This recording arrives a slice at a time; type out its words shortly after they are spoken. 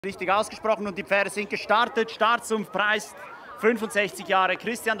Richtig ausgesprochen und die Pferde sind gestartet. Startsumpf Preis 65 Jahre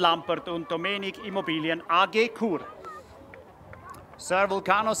Christian Lampert und Domenig Immobilien AG Chur. Sir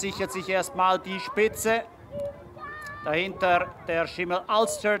Vulcano sichert sich erstmal die Spitze. Dahinter der Schimmel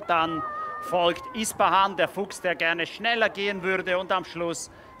Ulster, dann folgt Ispahan, der Fuchs, der gerne schneller gehen würde, und am Schluss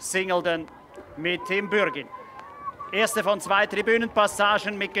Singleton mit Tim Bürgin. Erste von zwei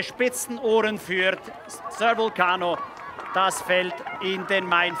Tribünenpassagen mit gespitzten Ohren führt Sir Vulcano das Feld in den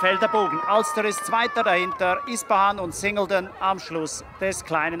Maienfelder Bogen. Ulster ist Zweiter, dahinter Ispahan und Singleton am Schluss des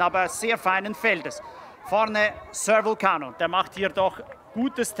kleinen, aber sehr feinen Feldes. Vorne Sir Vulcano, der macht hier doch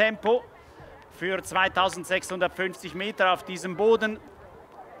gutes Tempo für 2650 Meter auf diesem Boden.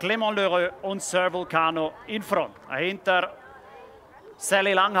 Clement L'Heureux und Sir Vulcano in Front. Dahinter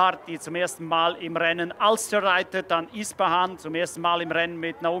Sally Langhardt, die zum ersten Mal im Rennen Ulster reitet, dann Ispahan zum ersten Mal im Rennen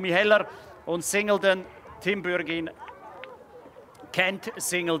mit Naomi Heller und Singleton. Tim Bürgin kennt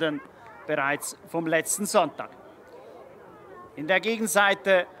Singleton bereits vom letzten Sonntag. In der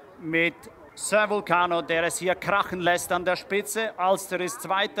Gegenseite mit Sir Vulcano, der es hier krachen lässt an der Spitze. Ulster ist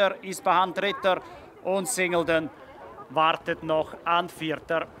Zweiter, Ispahan Dritter und Singleton wartet noch an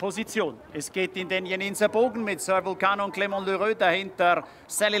vierter Position. Es geht in den Jeninser Bogen mit Sir Vulcano und Clement L'Heureux, dahinter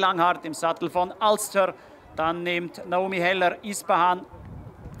Sally Langhardt im Sattel von Ulster. Dann nimmt Naomi Heller Ispahan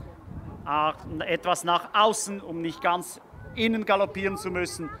etwas nach außen, um nicht ganz innen galoppieren zu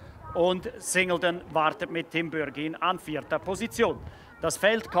müssen. Und Singleton wartet mit Tim Bürgin an vierter Position. Das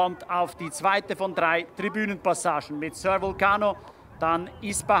Feld kommt auf die zweite von drei Tribünenpassagen mit Sir Vulcano, dann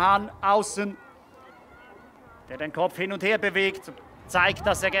Ispahan außen, der den Kopf hin und her bewegt, zeigt,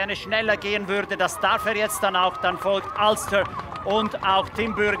 dass er gerne schneller gehen würde. Das darf er jetzt dann auch. Dann folgt Ulster und auch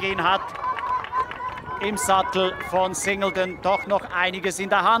Tim Bürgin hat im Sattel von Singleton doch noch einiges in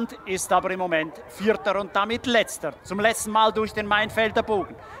der Hand, ist aber im Moment Vierter und damit Letzter. Zum letzten Mal durch den Maienfelder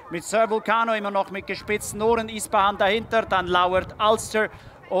Bogen. Mit Sir Vulcano immer noch mit gespitzten Ohren, Ispahan dahinter, dann lauert Ulster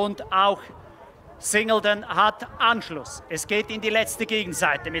und auch Singleton hat Anschluss. Es geht in die letzte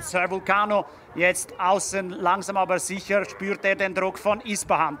Gegenseite mit Sir Vulcano. Jetzt außen langsam aber sicher spürt er den Druck von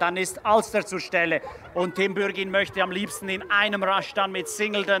Ispahan. Dann ist Ulster zur Stelle und Tim Bürgin möchte am liebsten in einem Rush dann mit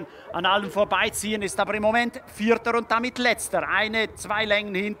Singleton an allem vorbeiziehen, ist aber im Moment Vierter und damit Letzter. Zwei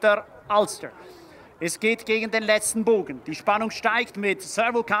Längen hinter Ulster. Es geht gegen den letzten Bogen. Die Spannung steigt mit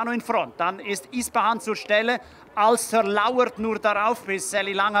Sir Vulcano in Front. Dann ist Ispahan zur Stelle. Ulster lauert nur darauf, bis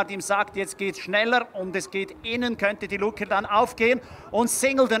Sally Langhardt ihm sagt, jetzt geht es schneller und es geht innen, könnte die Luke dann aufgehen. Und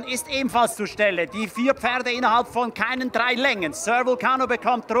Singleton ist ebenfalls zur Stelle. Die vier Pferde innerhalb von keinen 3 Längen. Sir Vulcano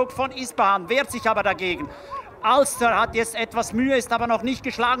bekommt Druck von Ispahan, wehrt sich aber dagegen. Ulster hat jetzt etwas Mühe, ist aber noch nicht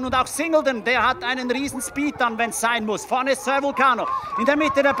geschlagen, und auch Singleton, der hat einen riesen Speed dann, wenn es sein muss. Vorne ist Sir Vulcano, in der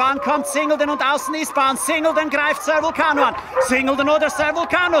Mitte der Bahn kommt Singleton und außen Ispahan. Singleton greift Sir Vulcano an. Singleton oder Sir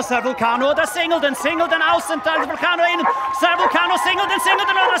Vulcano, Sir Vulcano oder Singleton. Singleton außen, Sir Vulcano innen. Sir Vulcano, Singleton,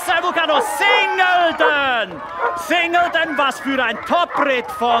 Singleton oder Sir Vulcano. Singleton! Singleton, was für ein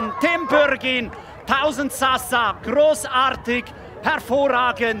Top-Ritt von Tim Bürgin. 1000 Sassa, großartig.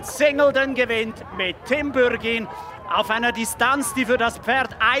 Hervorragend, Singleton gewinnt mit Tim Bürgin auf einer Distanz, die für das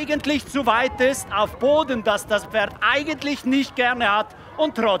Pferd eigentlich zu weit ist, auf Boden, das das Pferd eigentlich nicht gerne hat,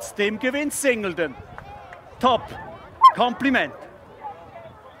 und trotzdem gewinnt Singleton. Top, Kompliment.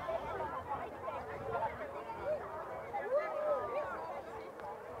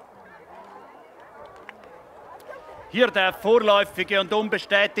 Hier der vorläufige und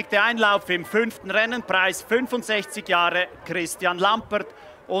unbestätigte Einlauf im 5. Rennen, Preis 65 Jahre Christian Lampert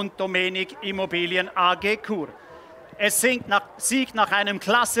und Domenig Immobilien AG Chur. Es siegt nach einem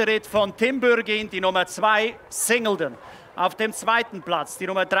Klasse-Ritt von Tim Bürgin die Nummer 2 Singleton. Auf dem zweiten Platz die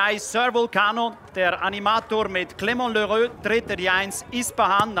Nummer 3 Sir Vulcano, der Animator mit Clement L'Heureux, dritter die 1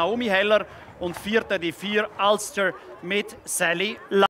 Ispahan, Naomi Heller und vierter die 4 Ulster mit Sally Langhardt.